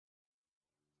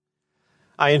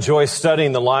I enjoy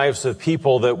studying the lives of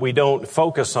people that we don't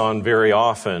focus on very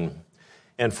often.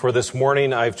 And for this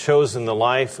morning, I've chosen the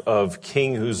life of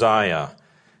King Uzziah.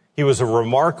 He was a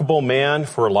remarkable man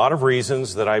for a lot of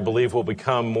reasons that I believe will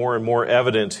become more and more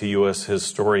evident to you as his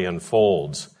story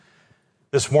unfolds.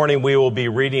 This morning, we will be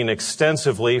reading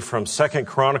extensively from 2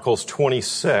 Chronicles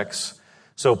 26.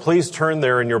 So please turn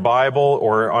there in your Bible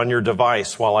or on your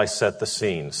device while I set the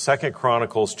scene. 2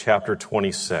 Chronicles chapter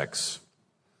 26.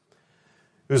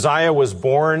 Uzziah was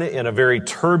born in a very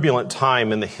turbulent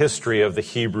time in the history of the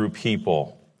Hebrew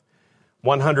people.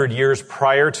 100 years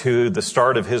prior to the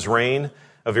start of his reign,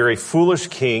 a very foolish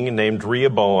king named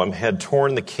Rehoboam had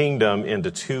torn the kingdom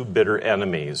into two bitter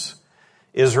enemies.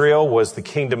 Israel was the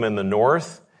kingdom in the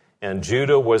north, and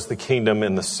Judah was the kingdom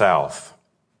in the south.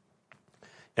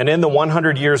 And in the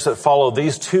 100 years that followed,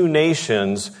 these two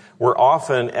nations were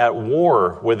often at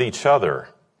war with each other.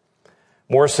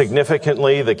 More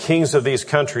significantly, the kings of these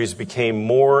countries became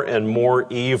more and more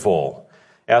evil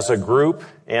as a group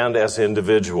and as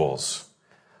individuals.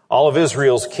 All of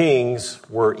Israel's kings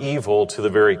were evil to the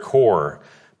very core,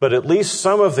 but at least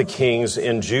some of the kings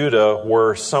in Judah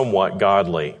were somewhat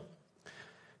godly.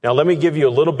 Now, let me give you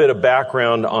a little bit of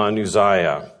background on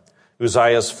Uzziah.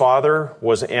 Uzziah's father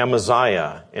was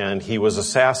Amaziah, and he was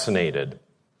assassinated.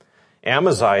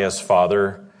 Amaziah's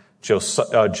father,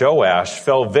 Joash,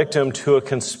 fell victim to a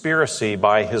conspiracy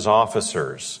by his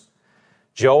officers.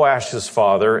 Joash's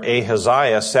father,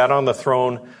 Ahaziah, sat on the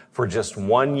throne for just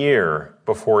 1 year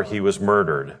before he was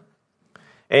murdered.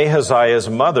 Ahaziah's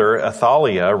mother,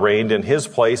 Athaliah, reigned in his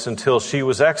place until she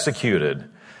was executed.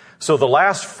 So the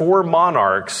last 4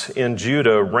 monarchs in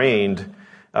Judah reigned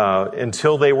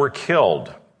until they were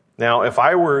killed. Now, if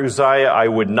I were Uzziah, I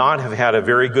would not have had a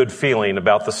very good feeling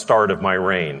about the start of my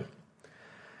reign.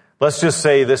 Let's just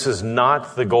say this is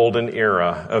not the golden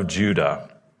era of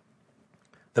Judah.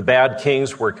 The bad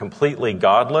kings were completely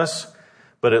godless,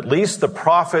 but at least the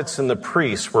prophets and the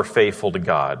priests were faithful to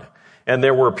God. And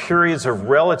there were periods of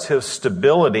relative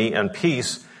stability and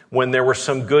peace when there were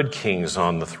some good kings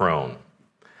on the throne.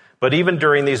 But even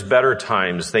during these better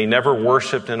times, they never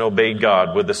worshiped and obeyed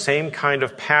God with the same kind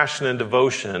of passion and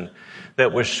devotion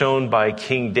that was shown by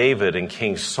King David and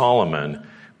King Solomon,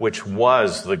 which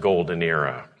was the golden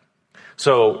era.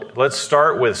 So let's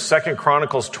start with 2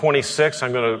 Chronicles 26.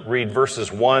 I'm going to read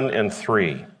verses 1 and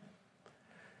 3.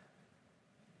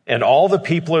 And all the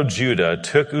people of Judah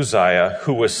took Uzziah,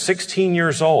 who was 16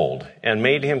 years old, and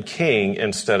made him king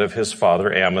instead of his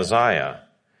father Amaziah.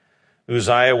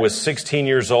 Uzziah was 16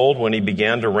 years old when he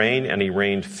began to reign, and he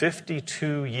reigned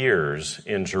 52 years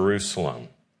in Jerusalem.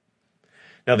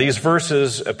 Now, these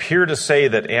verses appear to say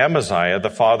that Amaziah, the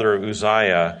father of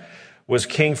Uzziah, was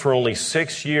king for only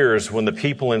 6 years when the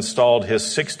people installed his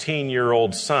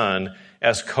 16-year-old son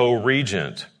as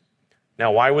co-regent.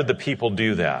 Now, why would the people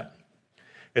do that?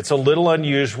 It's a little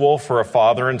unusual for a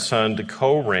father and son to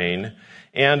co-reign,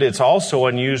 and it's also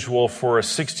unusual for a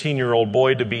 16-year-old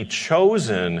boy to be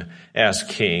chosen as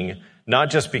king, not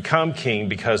just become king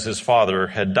because his father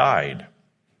had died.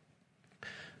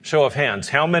 Show of hands,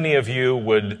 how many of you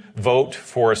would vote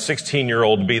for a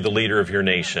 16-year-old to be the leader of your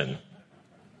nation?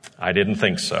 I didn't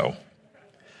think so.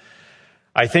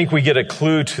 I think we get a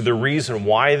clue to the reason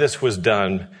why this was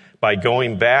done by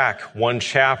going back one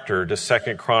chapter to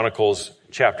 2 Chronicles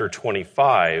chapter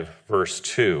 25, verse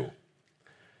 2.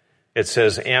 It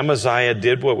says, Amaziah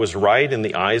did what was right in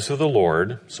the eyes of the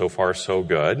Lord, so far so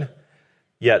good,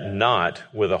 yet not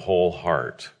with a whole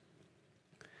heart.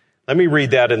 Let me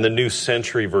read that in the New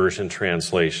Century Version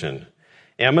translation.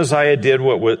 Amaziah did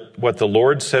what the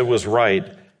Lord said was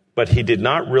right, but he did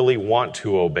not really want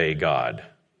to obey God.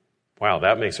 Wow,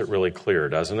 that makes it really clear,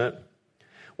 doesn't it?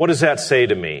 What does that say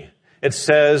to me? It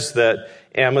says that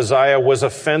Amaziah was a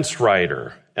fence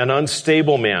rider, an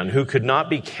unstable man who could not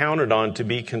be counted on to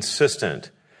be consistent,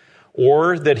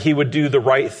 or that he would do the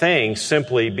right thing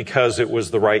simply because it was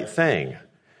the right thing,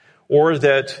 or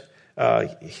that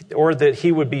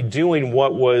he would be doing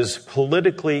what was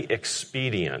politically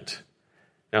expedient.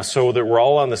 Now, so that we're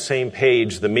all on the same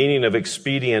page, the meaning of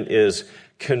expedient is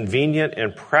convenient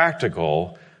and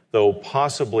practical, though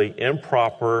possibly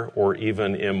improper or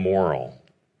even immoral.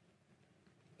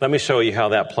 Let me show you how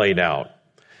that played out.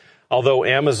 Although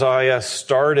Amaziah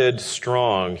started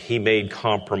strong, he made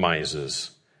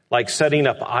compromises, like setting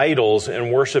up idols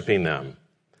and worshiping them,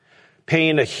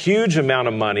 paying a huge amount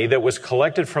of money that was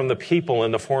collected from the people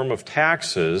in the form of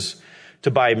taxes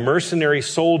to buy mercenary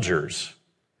soldiers,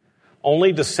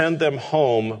 only to send them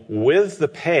home with the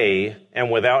pay and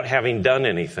without having done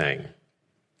anything.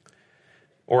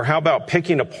 Or how about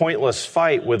picking a pointless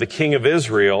fight with the king of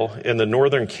Israel in the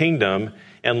northern kingdom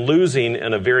and losing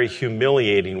in a very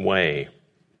humiliating way?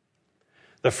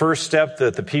 The first step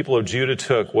that the people of Judah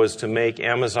took was to make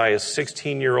Amaziah's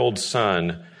 16-year-old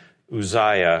son,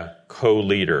 Uzziah,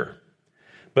 co-leader.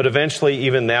 But eventually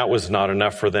even that was not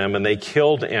enough for them, and they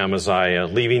killed Amaziah,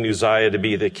 leaving Uzziah to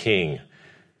be the king.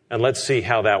 And let's see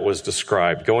how that was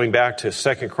described. Going back to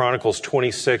 2 Chronicles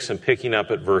 26 and picking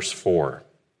up at verse 4.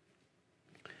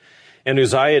 And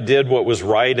Uzziah did what was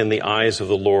right in the eyes of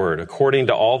the Lord, according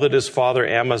to all that his father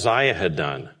Amaziah had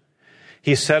done.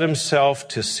 He set himself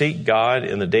to seek God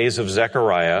in the days of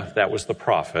Zechariah, that was the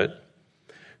prophet,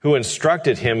 who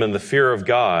instructed him in the fear of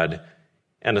God,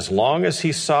 and as long as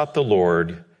he sought the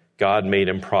Lord, God made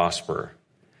him prosper.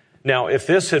 Now, if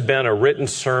this had been a written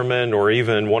sermon or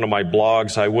even one of my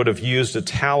blogs, I would have used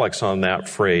italics on that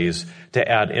phrase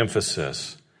to add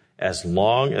emphasis. As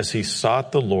long as he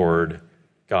sought the Lord,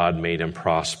 God made him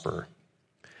prosper.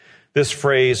 This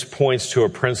phrase points to a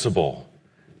principle.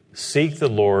 Seek the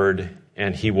Lord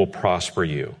and he will prosper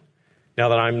you. Now,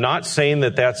 that I'm not saying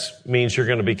that means you're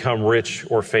going to become rich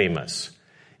or famous.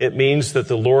 It means that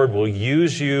the Lord will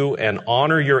use you and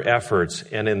honor your efforts,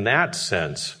 and in that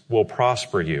sense will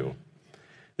prosper you.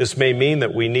 This may mean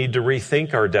that we need to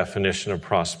rethink our definition of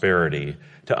prosperity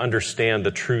to understand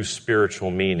the true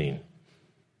spiritual meaning.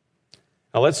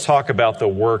 Now let's talk about the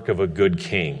work of a good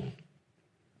king.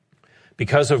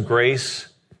 Because of grace,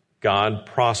 God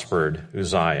prospered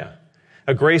Uzziah.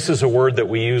 Grace is a word that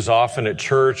we use often at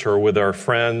church or with our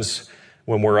friends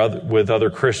when we're with other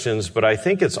Christians, but I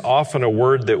think it's often a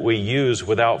word that we use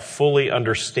without fully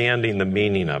understanding the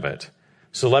meaning of it.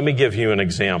 So let me give you an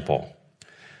example.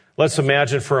 Let's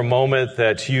imagine for a moment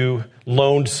that you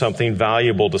loaned something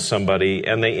valuable to somebody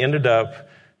and they ended up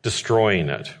destroying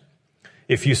it.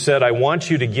 If you said, I want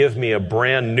you to give me a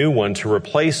brand new one to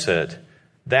replace it,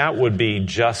 that would be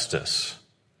justice.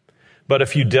 But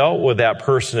if you dealt with that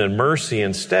person in mercy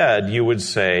instead, you would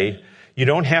say, you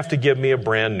don't have to give me a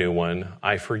brand new one,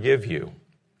 I forgive you.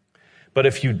 But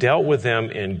if you dealt with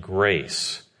them in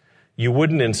grace, you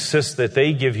wouldn't insist that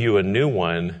they give you a new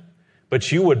one, but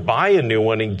you would buy a new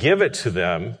one and give it to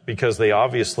them because they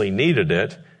obviously needed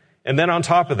it. And then on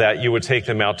top of that, you would take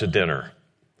them out to dinner.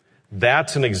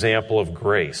 That's an example of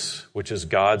grace, which is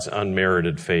God's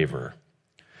unmerited favor.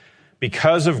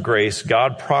 Because of grace,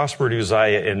 God prospered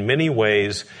Uzziah in many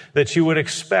ways that you would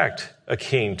expect a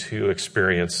king to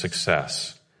experience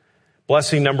success.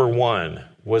 Blessing number 1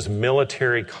 was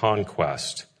military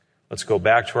conquest. Let's go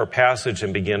back to our passage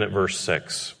and begin at verse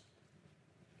 6.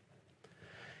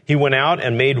 He went out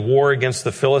and made war against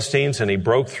the Philistines, and he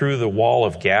broke through the wall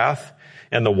of Gath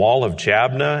and the wall of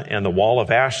Jabneh and the wall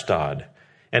of Ashdod.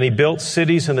 And he built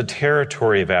cities in the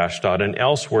territory of Ashdod and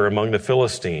elsewhere among the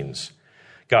Philistines.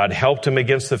 God helped him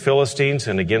against the Philistines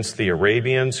and against the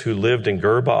Arabians who lived in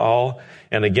Gurbaal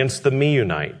and against the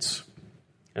Meunites.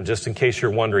 And just in case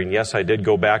you're wondering, yes, I did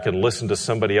go back and listen to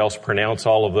somebody else pronounce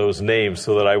all of those names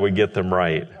so that I would get them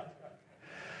right.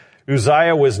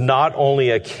 Uzziah was not only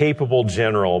a capable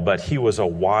general, but he was a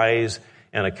wise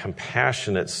and a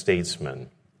compassionate statesman.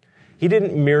 He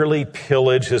didn't merely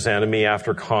pillage his enemy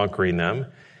after conquering them.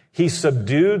 He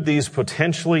subdued these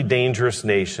potentially dangerous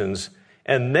nations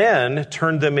and then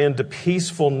turned them into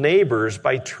peaceful neighbors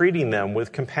by treating them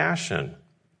with compassion.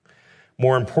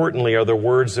 More importantly are the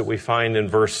words that we find in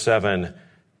verse 7,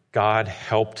 God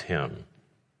helped him.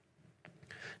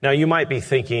 Now you might be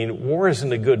thinking, war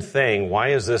isn't a good thing. Why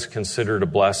is this considered a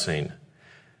blessing?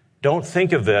 Don't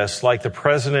think of this like the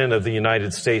President of the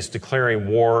United States declaring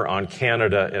war on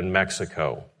Canada and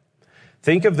Mexico.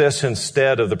 Think of this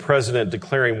instead of the President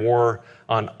declaring war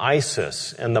on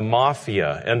ISIS and the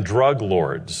mafia and drug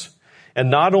lords,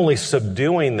 and not only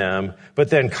subduing them,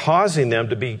 but then causing them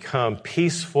to become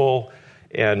peaceful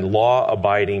and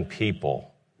law-abiding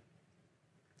people.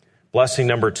 Blessing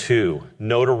number 2,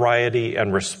 notoriety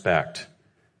and respect.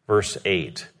 Verse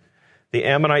 8. The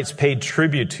Ammonites paid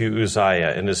tribute to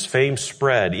Uzziah, and his fame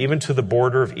spread even to the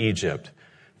border of Egypt,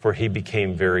 for he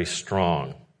became very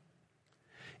strong.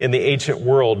 In the ancient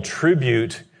world,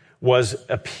 tribute was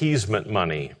appeasement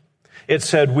money. It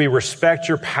said, we respect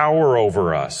your power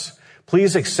over us.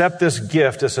 Please accept this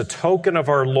gift as a token of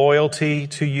our loyalty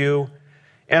to you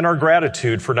and our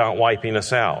gratitude for not wiping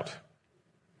us out.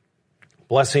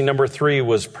 Blessing number 3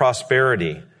 was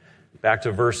prosperity. Back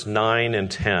to verse 9 and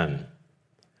 10.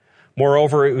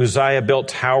 Moreover, Uzziah built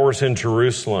towers in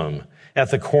Jerusalem,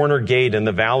 at the corner gate and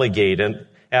the valley gate, and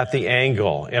at the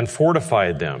angle, and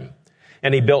fortified them.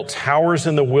 And he built towers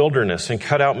in the wilderness and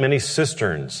cut out many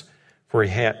cisterns, for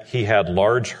he had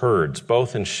large herds,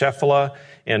 both in Shephelah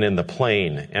and in the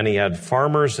plain, and he had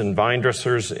farmers and vine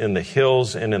dressers in the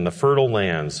hills and in the fertile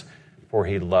lands, for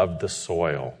he loved the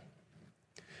soil.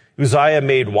 Uzziah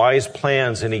made wise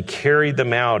plans, and he carried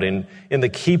them out in the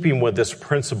keeping with this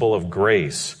principle of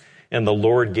grace, and the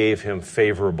Lord gave him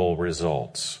favorable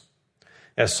results.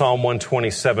 As Psalm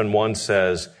 127:1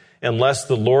 says, "Unless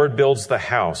the Lord builds the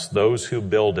house, those who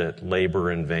build it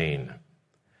labor in vain."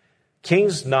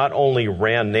 Kings not only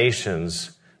ran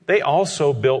nations, they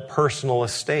also built personal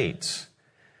estates.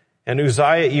 And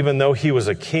Uzziah, even though he was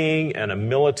a king and a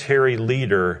military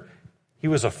leader, he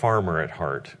was a farmer at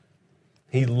heart.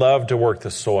 He loved to work the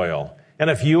soil. And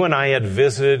if you and I had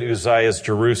visited Uzziah's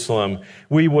Jerusalem,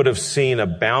 we would have seen a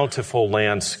bountiful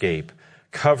landscape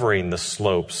covering the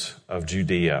slopes of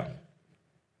Judea.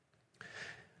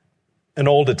 An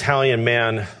old Italian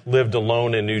man lived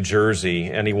alone in New Jersey,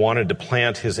 and he wanted to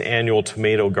plant his annual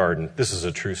tomato garden. This is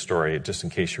a true story, just in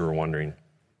case you were wondering.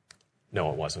 No,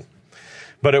 it wasn't.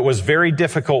 But it was very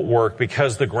difficult work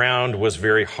because the ground was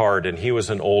very hard, and he was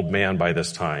an old man by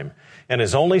this time. And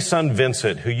his only son,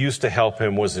 Vincent, who used to help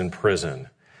him, was in prison.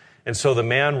 And so the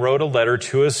man wrote a letter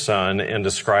to his son and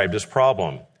described his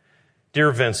problem.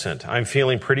 "Dear Vincent, I'm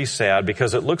feeling pretty sad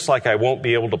because it looks like I won't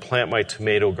be able to plant my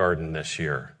tomato garden this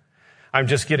year. I'm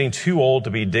just getting too old to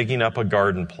be digging up a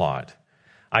garden plot.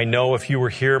 I know if you were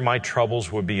here, my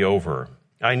troubles would be over.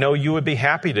 I know you would be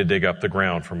happy to dig up the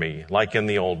ground for me, like in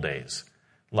the old days.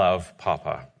 Love,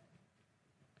 Papa."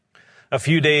 A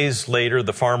few days later,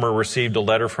 the farmer received a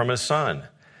letter from his son.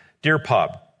 "Dear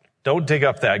Pop, don't dig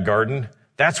up that garden.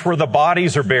 That's where the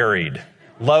bodies are buried.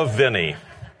 Love, Vinny."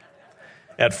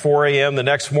 At 4 a.m. the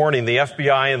next morning, the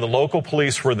FBI and the local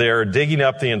police were there digging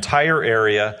up the entire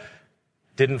area,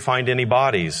 didn't find any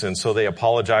bodies, and so they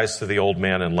apologized to the old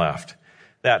man and left.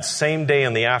 That same day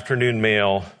in the afternoon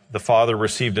mail, the father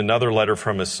received another letter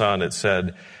from his son. It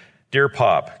said, "Dear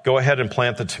Pop, go ahead and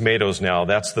plant the tomatoes now.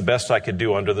 That's the best I could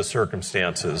do under the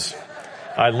circumstances.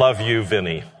 I love you,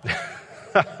 Vinny."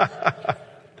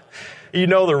 You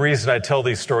know the reason I tell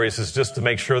these stories is just to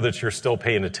make sure that you're still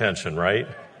paying attention, right?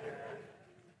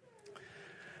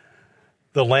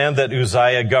 The land that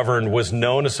Uzziah governed was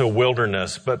known as a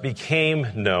wilderness, but became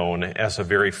known as a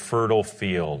very fertile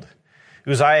field.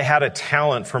 Uzziah had a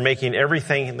talent for making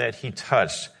everything that he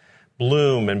touched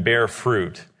bloom and bear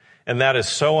fruit. And that is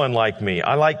so unlike me.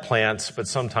 I like plants, but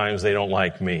sometimes they don't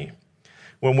like me.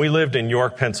 When we lived in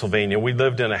York, Pennsylvania, we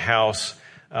lived in a house.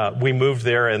 We moved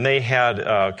there, and they had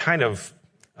a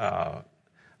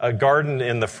garden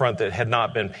in the front that had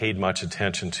not been paid much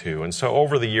attention to. And so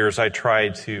over the years, I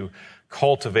tried to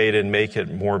cultivate it and make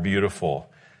it more beautiful.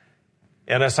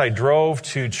 And as I drove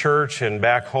to church and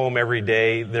back home every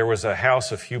day, there was a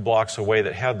house a few blocks away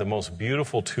that had the most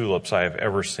beautiful tulips I have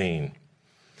ever seen.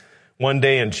 One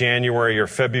day in January or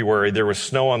February, there was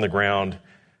snow on the ground,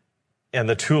 and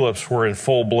the tulips were in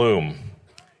full bloom.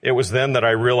 It was then that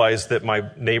I realized that my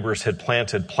neighbors had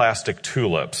planted plastic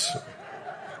tulips.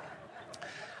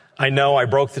 I know I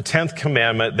broke the 10th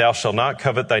commandment, "Thou shalt not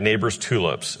covet thy neighbor's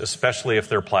tulips," especially if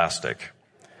they're plastic.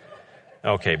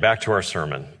 Okay, back to our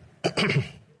sermon.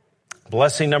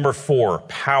 Blessing number 4,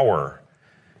 power,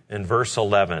 in verse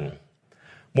 11.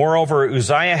 "Moreover,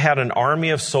 Uzziah had an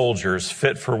army of soldiers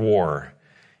fit for war,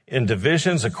 in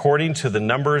divisions according to the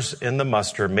numbers in the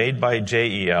muster made by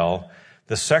Jeiel,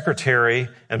 the secretary,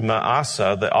 and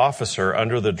Maaseh, the officer,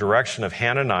 under the direction of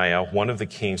Hananiah, one of the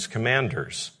king's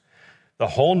commanders. The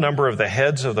whole number of the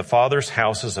heads of the fathers'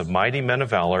 houses of mighty men of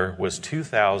valor was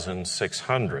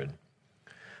 2,600.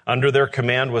 Under their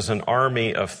command was an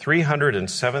army of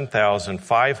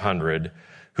 307,500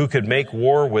 who could make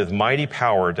war with mighty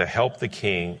power to help the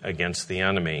king against the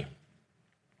enemy."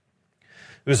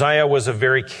 Uzziah was a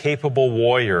very capable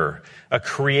warrior, a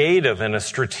creative and a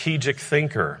strategic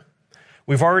thinker.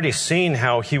 We've already seen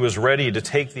how he was ready to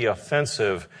take the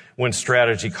offensive when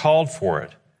strategy called for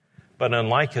it. But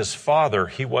unlike his father,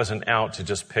 he wasn't out to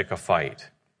just pick a fight.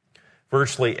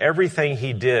 Virtually everything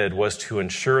he did was to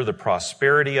ensure the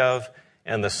prosperity of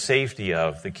and the safety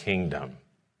of the kingdom.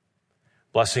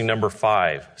 Blessing number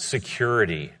 5,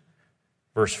 security,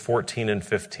 verse 14 and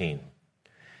 15.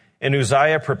 "And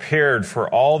Uzziah prepared for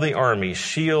all the army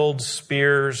shields,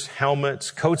 spears, helmets,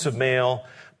 coats of mail,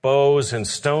 bows, and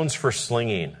stones for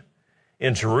slinging.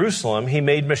 In Jerusalem, he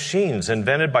made machines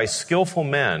invented by skillful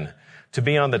men to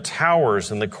be on the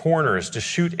towers and the corners, to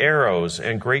shoot arrows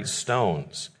and great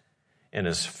stones. And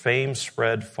his fame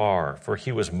spread far, for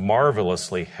he was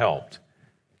marvelously helped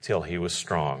till he was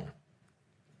strong."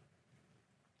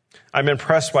 I'm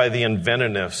impressed by the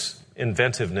inventiveness and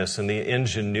the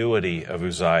ingenuity of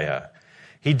Uzziah.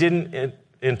 He didn't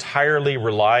entirely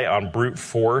rely on brute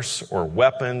force or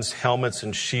weapons, helmets,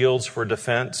 and shields for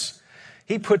defense.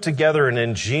 He put together an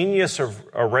ingenious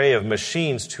array of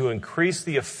machines to increase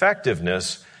the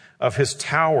effectiveness of his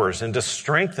towers and to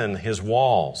strengthen his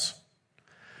walls.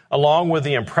 Along with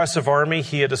the impressive army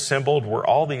he had assembled were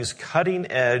all these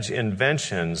cutting-edge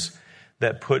inventions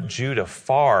that put Judah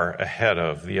far ahead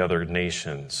of the other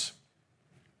nations.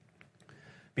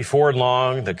 Before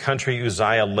long, the country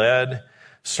Uzziah led,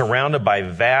 surrounded by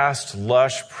vast,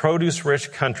 lush,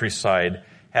 produce-rich countryside,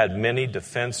 had many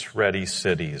defense-ready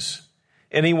cities.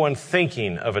 Anyone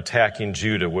thinking of attacking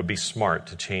Judah would be smart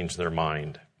to change their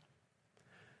mind.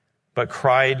 But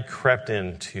pride crept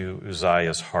into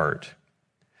Uzziah's heart.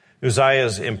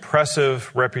 Uzziah's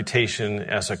impressive reputation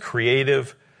as a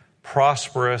creative,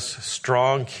 prosperous,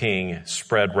 strong king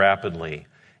spread rapidly,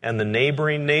 and the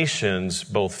neighboring nations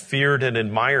both feared and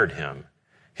admired him.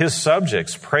 His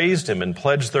subjects praised him and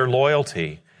pledged their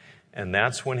loyalty, and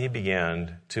that's when he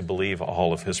began to believe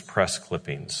all of his press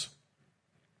clippings.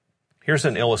 Here's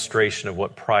an illustration of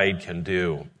what pride can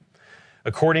do.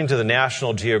 According to the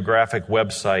National Geographic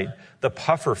website, the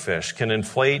pufferfish can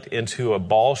inflate into a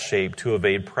ball shape to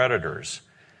evade predators.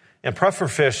 And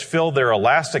pufferfish fill their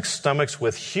elastic stomachs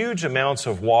with huge amounts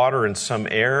of water and some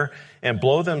air and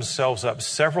blow themselves up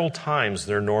several times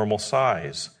their normal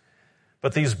size.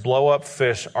 But these blow-up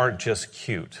fish aren't just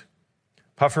cute.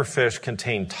 Pufferfish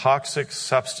contain toxic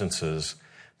substances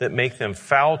that make them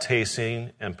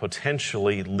foul-tasting and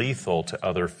potentially lethal to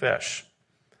other fish.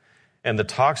 And the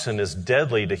toxin is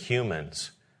deadly to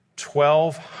humans,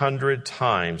 1,200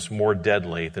 times more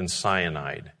deadly than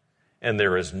cyanide. And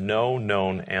there is no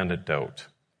known antidote.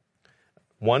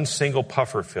 One single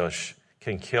pufferfish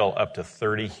can kill up to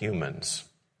 30 humans.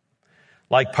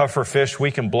 Like pufferfish, we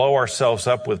can blow ourselves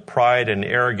up with pride and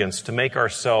arrogance to make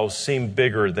ourselves seem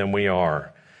bigger than we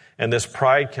are. And this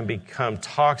pride can become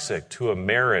toxic to a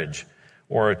marriage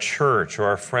or a church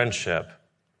or a friendship,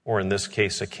 or in this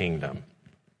case, a kingdom.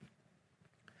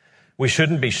 We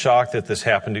shouldn't be shocked that this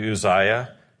happened to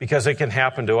Uzziah, because it can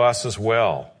happen to us as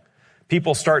well.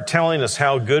 People start telling us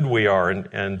how good we are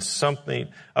and something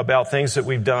about things that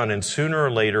we've done, and sooner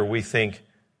or later we think,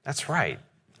 that's right,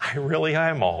 I really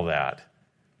am all that.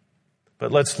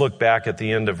 But let's look back at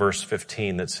the end of verse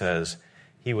 15 that says,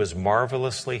 he was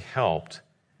marvelously helped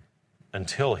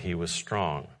until he was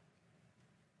strong.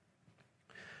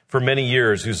 For many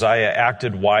years, Uzziah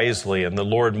acted wisely, and the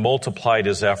Lord multiplied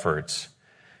his efforts.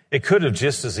 It could have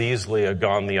just as easily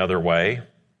gone the other way.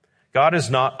 God is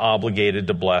not obligated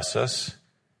to bless us.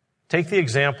 Take the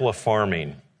example of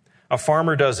farming. A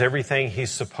farmer does everything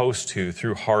he's supposed to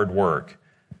through hard work.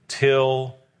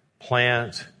 Till,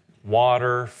 plant,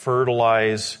 water,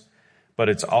 fertilize, but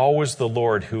it's always the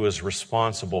Lord who is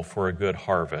responsible for a good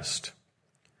harvest.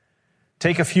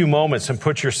 Take a few moments and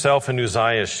put yourself in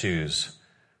Uzziah's shoes.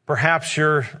 Perhaps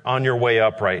you're on your way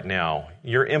up right now.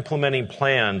 You're implementing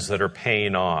plans that are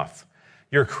paying off.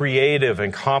 You're creative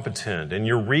and competent, and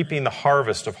you're reaping the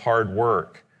harvest of hard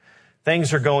work.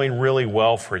 Things are going really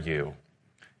well for you.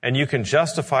 And you can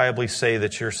justifiably say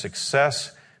that your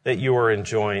success that you are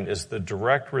enjoying is the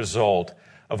direct result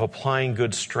of applying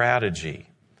good strategy,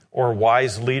 or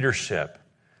wise leadership,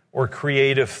 or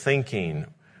creative thinking,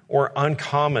 or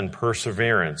uncommon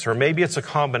perseverance. Or maybe it's a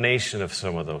combination of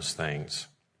some of those things.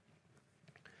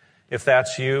 If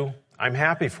that's you, I'm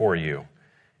happy for you.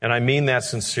 And I mean that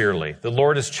sincerely. The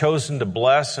Lord has chosen to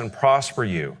bless and prosper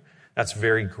you. That's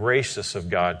very gracious of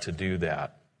God to do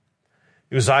that.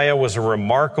 Uzziah was a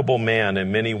remarkable man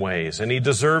in many ways, and he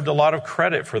deserved a lot of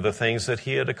credit for the things that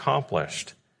he had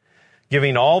accomplished.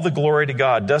 Giving all the glory to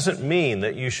God doesn't mean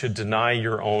that you should deny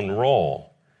your own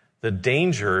role. The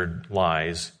danger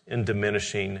lies in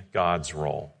diminishing God's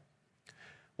role.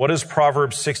 What does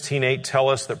Proverbs 16:8 tell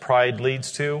us that pride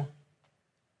leads to?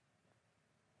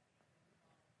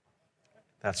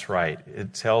 That's right.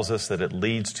 It tells us that it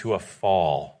leads to a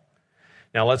fall.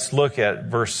 Now let's look at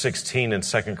verse 16 in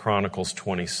 2 Chronicles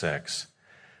 26.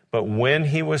 But when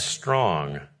he was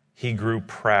strong, he grew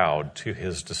proud to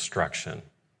his destruction.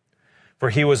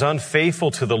 For he was unfaithful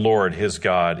to the Lord his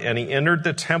God, and he entered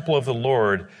the temple of the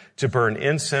Lord to burn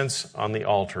incense on the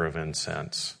altar of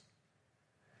incense.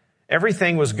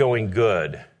 Everything was going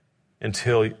good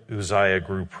until Uzziah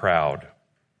grew proud.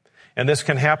 And this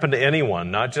can happen to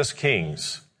anyone, not just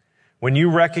kings. When you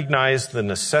recognize the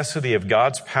necessity of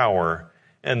God's power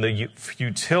and the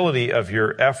futility of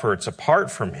your efforts apart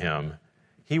from him,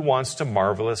 he wants to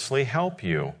marvelously help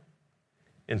you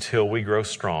until we grow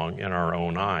strong in our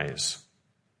own eyes.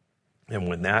 And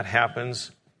when that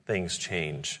happens, things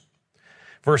change.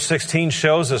 Verse 16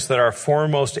 shows us that our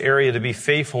foremost area to be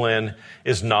faithful in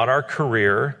is not our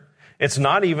career. It's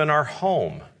not even our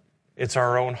home. It's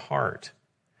our own heart.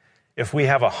 If we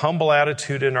have a humble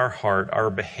attitude in our heart,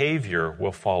 our behavior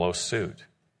will follow suit.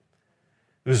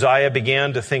 Uzziah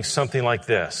began to think something like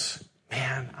this: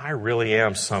 man, I really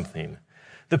am something.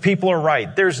 The people are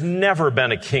right. There's never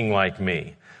been a king like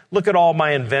me. Look at all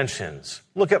my inventions.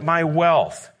 Look at my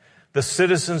wealth. The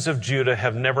citizens of Judah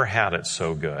have never had it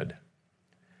so good.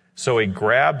 So he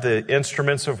grabbed the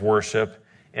instruments of worship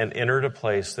and entered a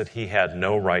place that he had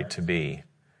no right to be.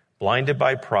 Blinded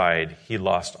by pride, he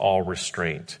lost all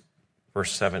restraint.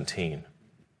 Verse 17.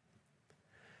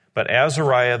 But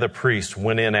Azariah the priest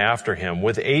went in after him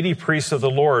with 80 priests of the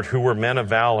Lord who were men of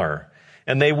valor.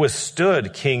 And they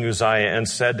withstood King Uzziah and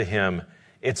said to him,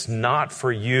 "It's not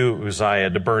for you, Uzziah,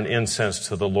 to burn incense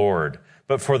to the Lord,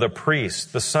 but for the priests,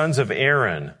 the sons of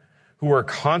Aaron, who are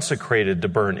consecrated to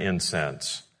burn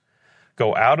incense.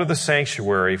 Go out of the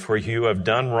sanctuary, for you have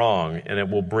done wrong, and it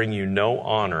will bring you no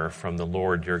honor from the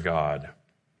Lord your God."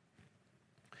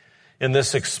 In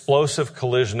this explosive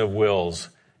collision of wills,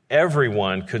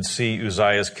 everyone could see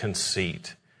Uzziah's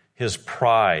conceit, his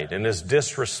pride, and his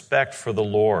disrespect for the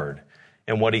Lord,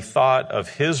 and what he thought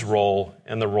of his role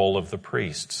and the role of the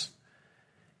priests.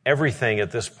 Everything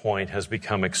at this point has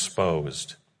become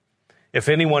exposed. If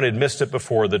anyone had missed it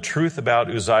before, the truth about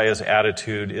Uzziah's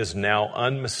attitude is now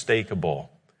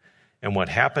unmistakable. And what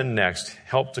happened next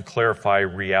helped to clarify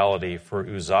reality for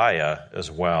Uzziah as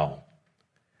well.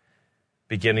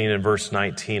 Beginning in verse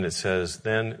 19, it says,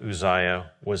 "Then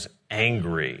Uzziah was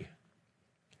angry."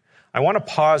 I want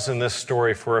to pause in this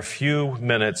story for a few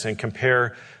minutes and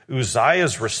compare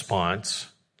Uzziah's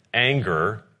response,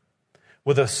 anger,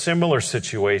 with a similar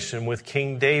situation with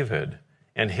King David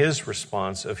and his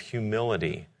response of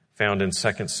humility, found in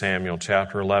 2 Samuel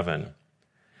chapter 11.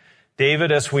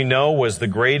 David, as we know, was the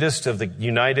greatest king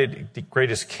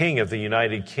of the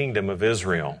United Kingdom of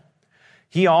Israel.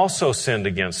 He also sinned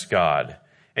against God,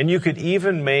 and you could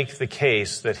even make the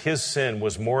case that his sin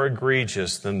was more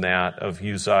egregious than that of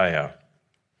Uzziah.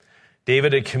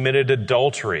 David had committed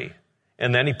adultery,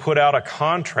 and then he put out a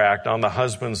contract on the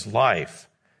husband's life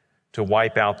to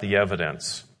wipe out the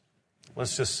evidence.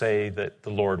 Let's just say that the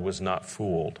Lord was not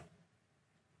fooled.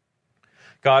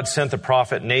 God sent the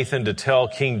prophet Nathan to tell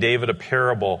King David a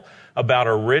parable about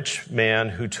a rich man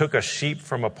who took a sheep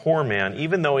from a poor man,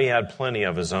 even though he had plenty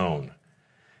of his own.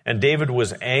 And David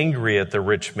was angry at the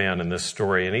rich man in this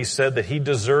story, and he said that he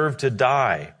deserved to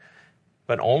die,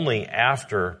 but only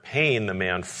after paying the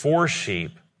man 4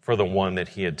 sheep for the one that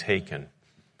he had taken.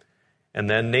 And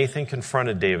then Nathan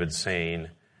confronted David, saying,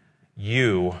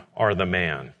 "You are the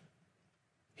man."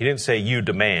 He didn't say, "You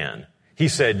demand." He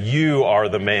said, "You are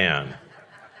the man."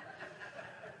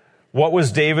 What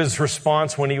was David's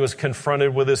response when he was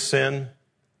confronted with his sin?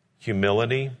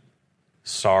 Humility,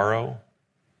 sorrow,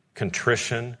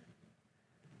 contrition.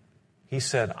 He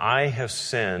said, "I have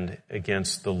sinned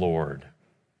against the Lord."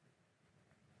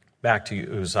 Back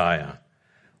to Uzziah.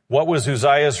 What was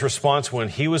Uzziah's response when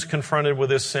he was confronted with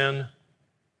his sin?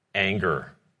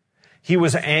 Anger. He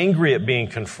was angry at being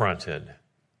confronted.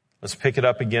 Let's pick it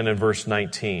up again in verse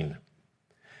 19.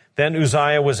 Then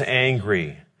Uzziah was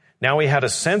angry. Now he had a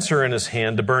censer in his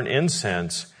hand to burn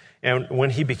incense. And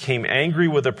when he became angry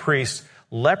with the priest,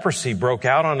 leprosy broke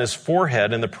out on his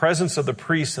forehead in the presence of the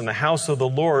priests in the house of the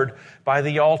Lord by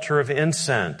the altar of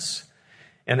incense.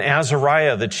 And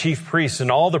Azariah, the chief priest,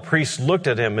 and all the priests looked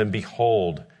at him, and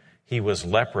behold, he was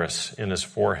leprous in his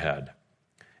forehead.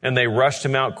 And they rushed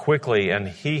him out quickly, and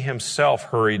he himself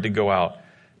hurried to go out,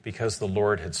 because the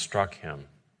Lord had struck him.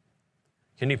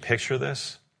 Can you picture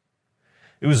this?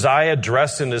 Uzziah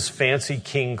dressed in his fancy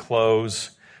king clothes,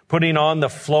 putting on the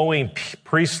flowing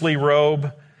priestly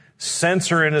robe,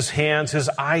 censer in his hands, his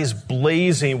eyes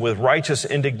blazing with righteous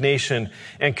indignation,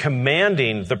 and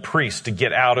commanding the priest to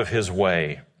get out of his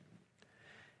way.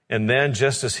 And then,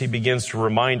 just as he begins to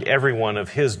remind everyone of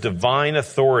his divine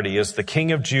authority as the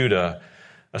king of Judah,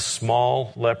 a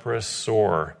small leprous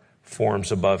sore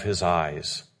forms above his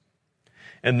eyes.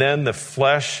 And then the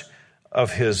flesh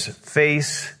of his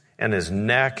face and his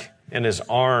neck and his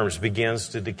arms begins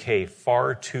to decay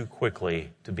far too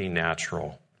quickly to be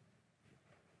natural.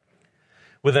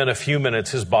 Within a few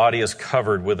minutes, his body is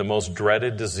covered with the most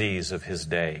dreaded disease of his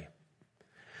day.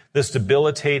 This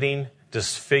debilitating,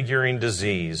 disfiguring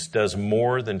disease does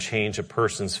more than change a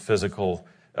person's physical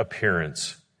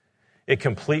appearance. It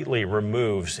completely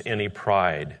removes any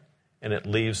pride, and it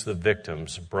leaves the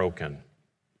victims broken.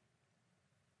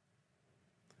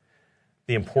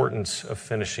 The importance of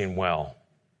finishing well.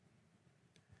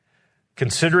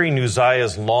 Considering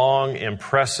Uzziah's long,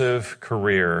 impressive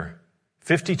career,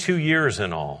 52 years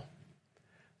in all,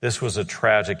 this was a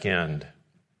tragic end.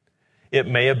 It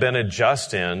may have been a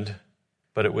just end,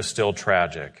 but it was still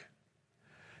tragic.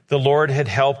 The Lord had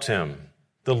helped him.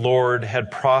 The Lord had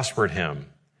prospered him.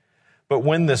 But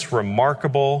when this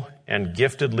remarkable and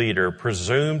gifted leader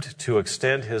presumed to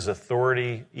extend his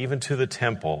authority even to the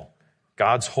temple,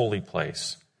 God's holy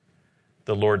place,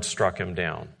 the Lord struck him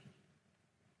down.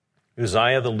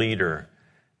 Uzziah the leader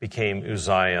became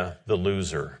Uzziah the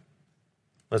loser.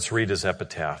 Let's read his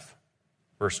epitaph,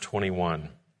 verse 21.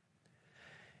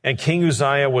 And King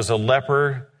Uzziah was a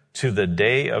leper to the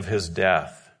day of his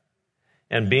death,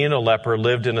 and being a leper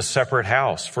lived in a separate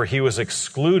house, for he was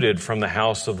excluded from the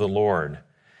house of the Lord.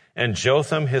 And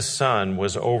Jotham his son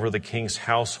was over the king's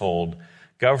household,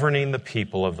 governing the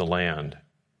people of the land.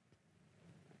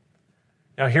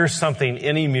 Now here's something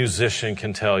any musician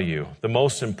can tell you. The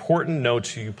most important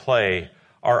notes you play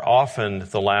are often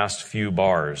the last few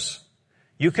bars.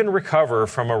 You can recover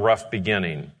from a rough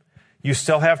beginning. You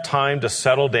still have time to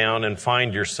settle down and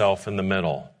find yourself in the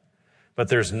middle. But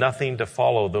there's nothing to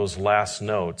follow those last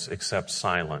notes except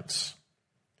silence.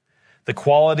 The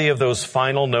quality of those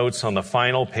final notes on the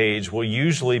final page will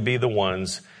usually be the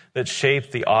ones that shape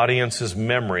the audience's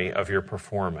memory of your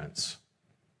performance.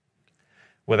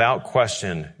 Without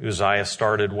question, Uzziah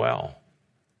started well.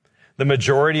 The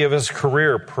majority of his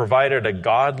career provided a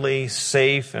godly,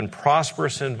 safe, and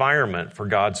prosperous environment for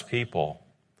God's people.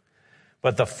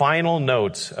 But the final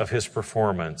notes of his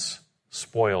performance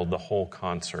spoiled the whole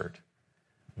concert.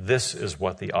 This is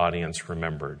what the audience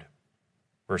remembered.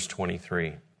 Verse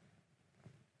 23.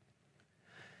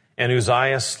 And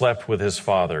Uzziah slept with his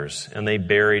fathers, and they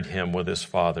buried him with his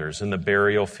fathers in the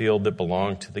burial field that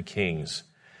belonged to the kings.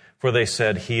 For they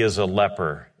said, he is a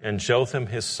leper, and Jotham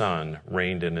his son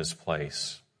reigned in his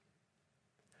place.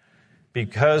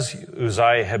 Because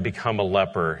Uzziah had become a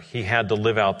leper, he had to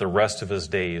live out the rest of his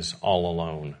days all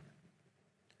alone.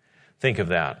 Think of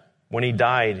that. When he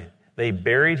died, they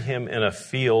buried him in a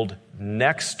field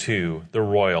next to the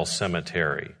royal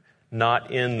cemetery, not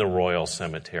in the royal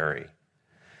cemetery.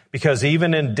 Because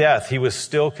even in death, he was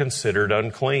still considered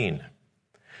unclean.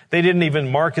 They didn't even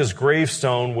mark his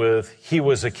gravestone with, he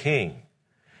was a king.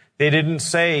 They didn't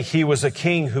say he was a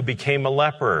king who became a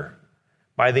leper.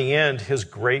 By the end, his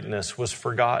greatness was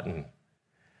forgotten.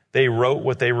 They wrote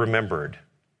what they remembered.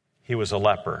 He was a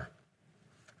leper.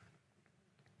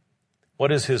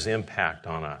 What is his impact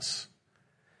on us?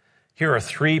 Here are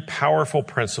 3 powerful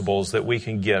principles that we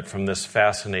can get from this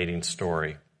fascinating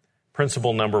story.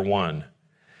 Principle number 1,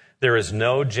 there is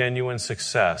no genuine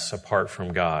success apart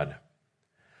from God.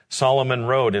 Solomon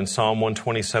wrote in Psalm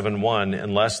 127:1,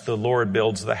 unless the Lord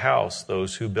builds the house,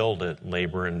 those who build it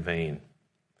labor in vain.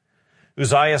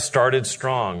 Uzziah started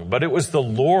strong, but it was the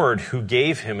Lord who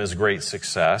gave him his great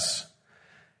success.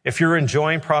 If you're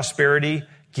enjoying prosperity,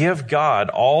 give God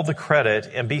all the credit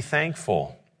and be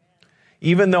thankful.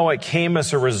 Even though it came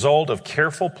as a result of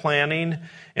careful planning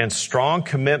and strong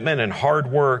commitment and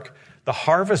hard work, the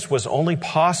harvest was only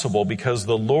possible because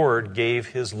the Lord gave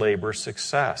his labor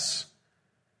success.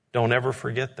 Don't ever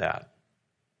forget that.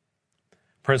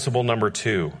 Principle number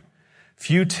 2,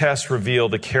 few tests reveal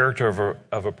the character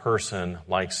of a person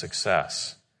like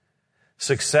success.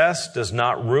 Success does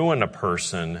not ruin a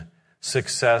person.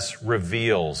 Success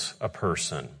reveals a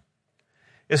person.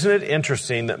 Isn't it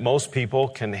interesting that most people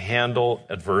can handle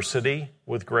adversity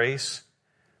with grace,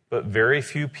 but very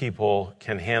few people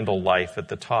can handle life at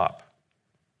the top?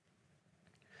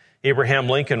 Abraham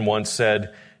Lincoln once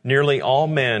said, nearly all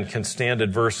men can stand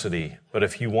adversity, but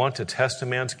if you want to test a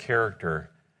man's character,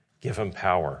 give him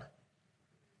power.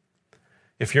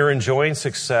 If you're enjoying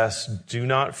success, do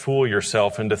not fool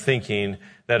yourself into thinking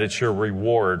that it's your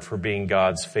reward for being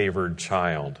God's favored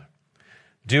child.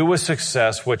 Do with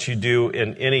success what you do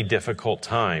in any difficult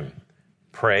time.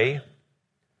 Pray,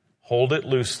 hold it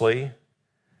loosely,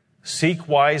 seek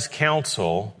wise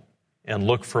counsel, and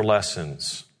look for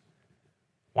lessons.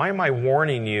 Why am I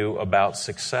warning you about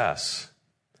success?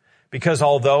 Because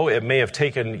although it may have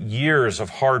taken years of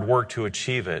hard work to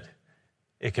achieve it,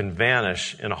 it can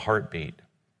vanish in a heartbeat.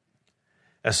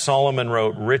 As Solomon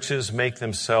wrote, riches make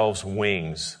themselves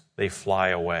wings, they fly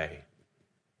away.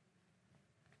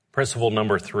 Principle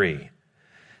number 3,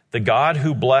 the God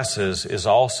who blesses is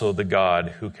also the God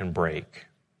who can break.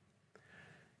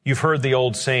 You've heard the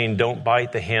old saying, don't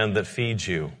bite the hand that feeds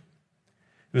you.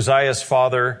 Uzziah's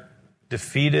father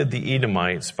defeated the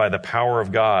Edomites by the power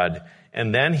of God,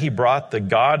 and then he brought the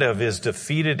God of his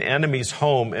defeated enemies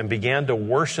home and began to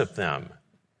worship them.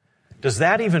 Does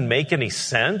that even make any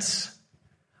sense?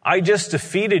 I just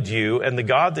defeated you and the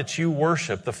God that you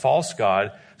worship, the false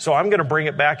God, so I'm going to bring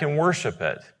it back and worship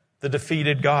it, the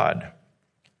defeated God.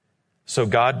 So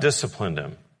God disciplined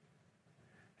him.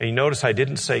 And you notice I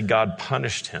didn't say God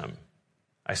punished him.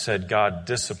 I said God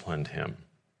disciplined him.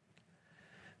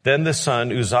 Then the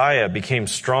son Uzziah became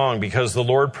strong because the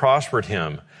Lord prospered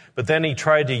him. But then he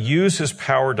tried to use his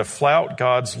power to flout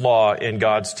God's law in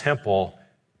God's temple,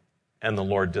 and the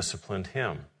Lord disciplined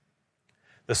him.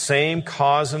 The same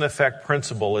cause and effect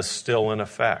principle is still in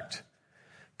effect.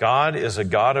 God is a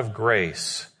God of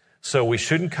grace, so we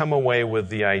shouldn't come away with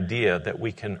the idea that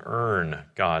we can earn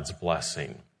God's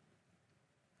blessing.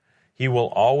 He will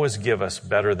always give us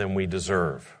better than we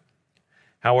deserve.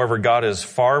 However, God is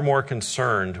far more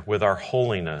concerned with our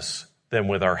holiness than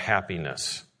with our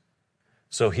happiness.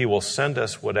 So he will send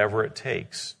us whatever it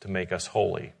takes to make us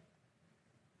holy.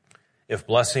 If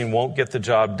blessing won't get the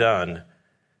job done,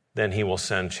 then he will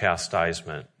send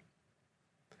chastisement.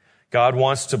 God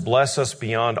wants to bless us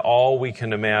beyond all we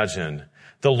can imagine.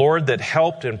 The Lord that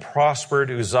helped and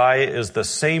prospered Uzziah is the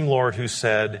same Lord who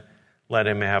said, "Let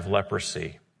him have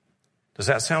leprosy." Does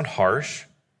that sound harsh?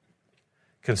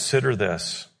 Consider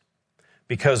this.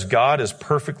 Because God is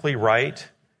perfectly right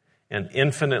and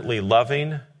infinitely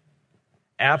loving,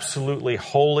 absolutely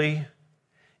holy,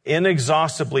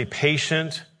 inexhaustibly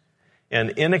patient, and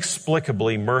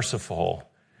inexplicably merciful,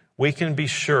 we can be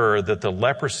sure that the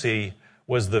leprosy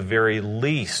was the very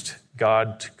least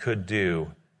God could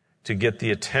do to get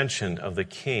the attention of the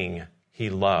king he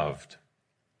loved.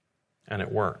 And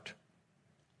it worked.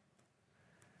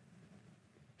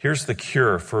 Here's the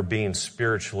cure for being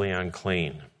spiritually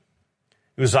unclean.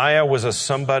 Uzziah was a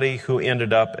somebody who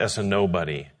ended up as a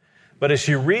nobody. But as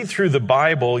you read through the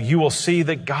Bible, you will see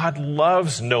that God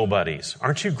loves nobodies.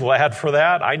 Aren't you glad for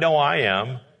that? I know I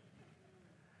am.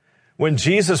 When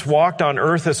Jesus walked on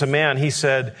earth as a man, he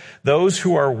said, "Those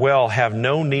who are well have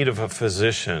no need of a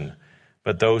physician,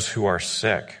 but those who are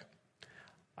sick.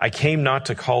 I came not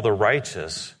to call the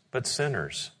righteous, but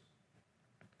sinners."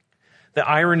 The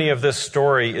irony of this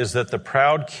story is that the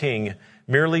proud king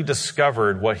merely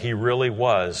discovered what he really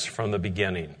was from the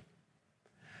beginning.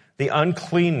 The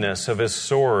uncleanness of his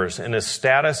sores and his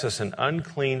status as an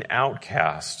unclean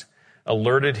outcast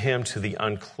alerted him to the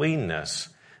uncleanness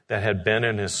that had been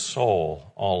in his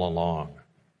soul all along.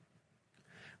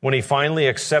 When he finally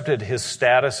accepted his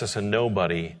status as a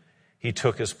nobody, he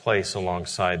took his place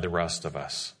alongside the rest of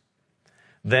us.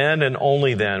 Then and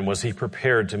only then was he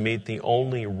prepared to meet the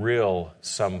only real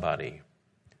somebody.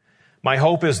 My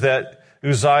hope is that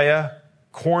Uzziah,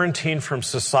 quarantined from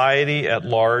society at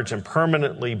large and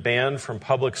permanently banned from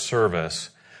public service,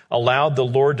 allowed the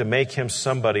Lord to make him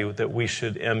somebody that we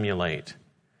should emulate.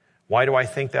 Why do I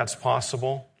think that's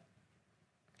possible?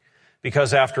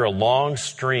 Because after a long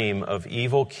stream of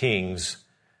evil kings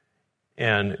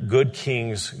and good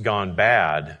kings gone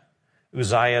bad,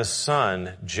 Uzziah's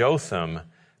son, Jotham,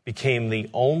 became the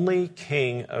only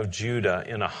king of Judah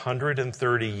in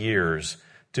 130 years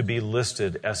to be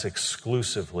listed as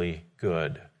exclusively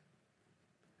good.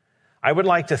 I would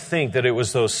like to think that it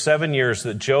was those 7 years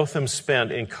that Jotham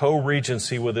spent in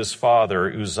co-regency with his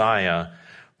father, Uzziah,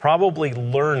 probably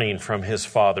learning from his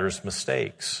father's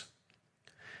mistakes.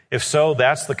 If so,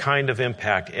 that's the kind of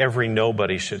impact every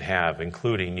nobody should have,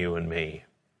 including you and me.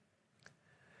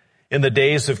 In the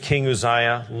days of King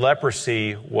Uzziah,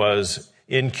 leprosy was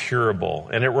incurable,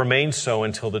 and it remained so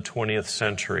until the 20th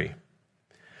century.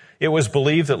 It was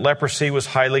believed that leprosy was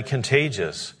highly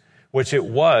contagious, which it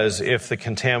was if the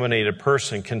contaminated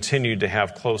person continued to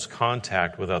have close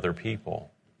contact with other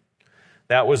people.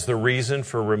 That was the reason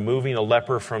for removing a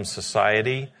leper from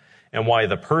society and why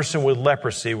the person with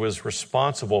leprosy was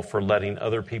responsible for letting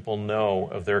other people know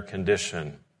of their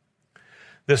condition.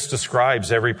 This describes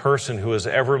every person who has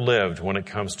ever lived when it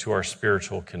comes to our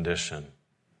spiritual condition.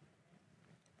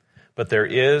 But there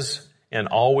is and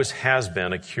always has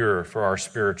been a cure for our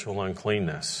spiritual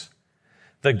uncleanness.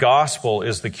 The gospel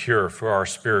is the cure for our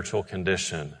spiritual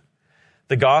condition.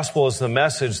 The gospel is the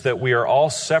message that we are all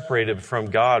separated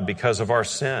from God because of our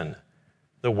sin.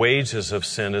 The wages of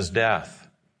sin is death.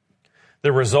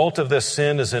 The result of this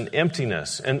sin is an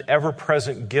emptiness, an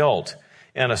ever-present guilt,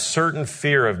 and a certain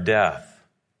fear of death.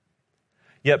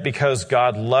 Yet because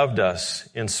God loved us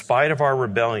in spite of our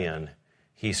rebellion,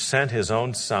 he sent his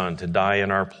own son to die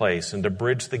in our place and to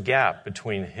bridge the gap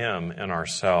between him and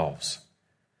ourselves.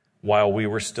 While we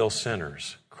were still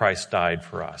sinners, Christ died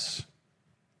for us.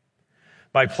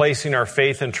 By placing our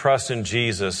faith and trust in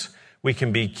Jesus, we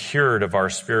can be cured of our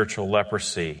spiritual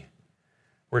leprosy.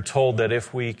 We're told that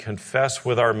if we confess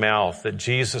with our mouth that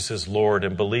Jesus is Lord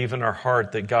and believe in our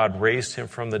heart that God raised him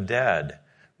from the dead,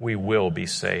 we will be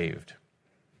saved.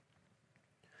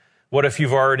 What if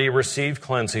you've already received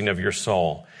cleansing of your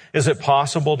soul? Is it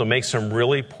possible to make some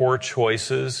really poor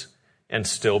choices and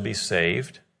still be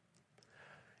saved?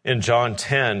 In John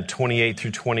 10, 28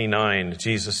 through 29,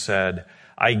 Jesus said,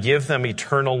 I give them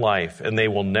eternal life, and they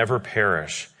will never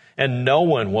perish, and no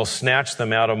one will snatch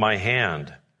them out of my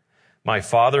hand. My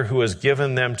Father who has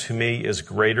given them to me is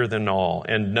greater than all,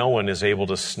 and no one is able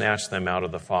to snatch them out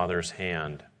of the Father's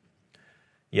hand.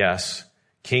 Yes,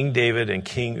 King David and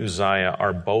King Uzziah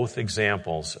are both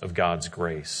examples of God's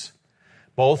grace.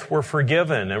 Both were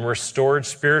forgiven and restored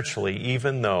spiritually,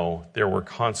 even though there were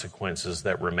consequences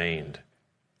that remained.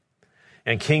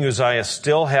 And King Uzziah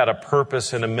still had a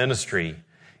purpose and a ministry,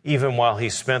 even while he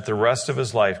spent the rest of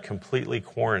his life completely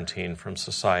quarantined from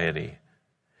society.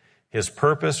 His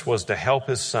purpose was to help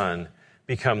his son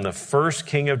become the first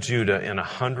king of Judah in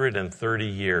 130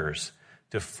 years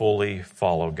to fully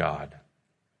follow God.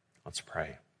 Let's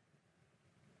pray.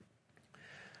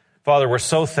 Father, we're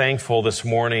so thankful this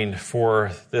morning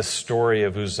for this story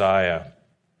of Uzziah,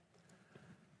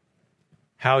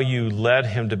 how you led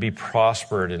him to be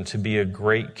prospered and to be a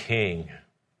great king,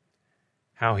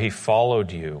 how he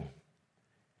followed you,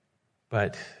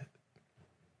 but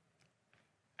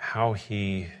how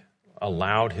he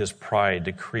allowed his pride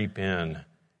to creep in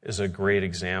is a great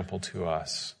example to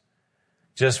us.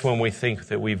 Just when we think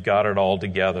that we've got it all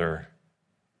together,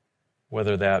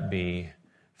 whether that be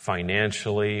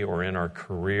financially or in our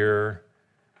career,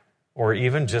 or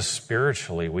even just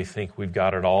spiritually, we think we've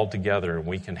got it all together and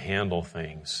we can handle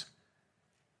things.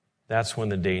 That's when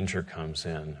the danger comes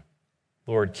in.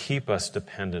 Lord, keep us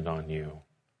dependent on you.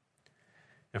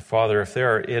 And Father, if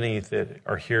there are any that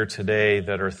are here today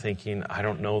that are thinking, I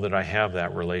don't know that I have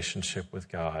that relationship with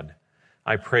God,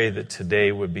 I pray that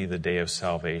today would be the day of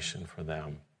salvation for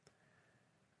them,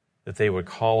 that they would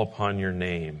call upon your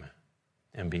name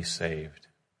and be saved.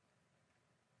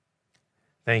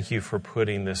 Thank you for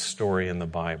putting this story in the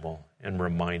Bible and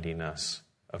reminding us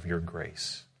of your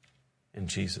grace. In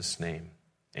Jesus' name,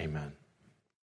 amen.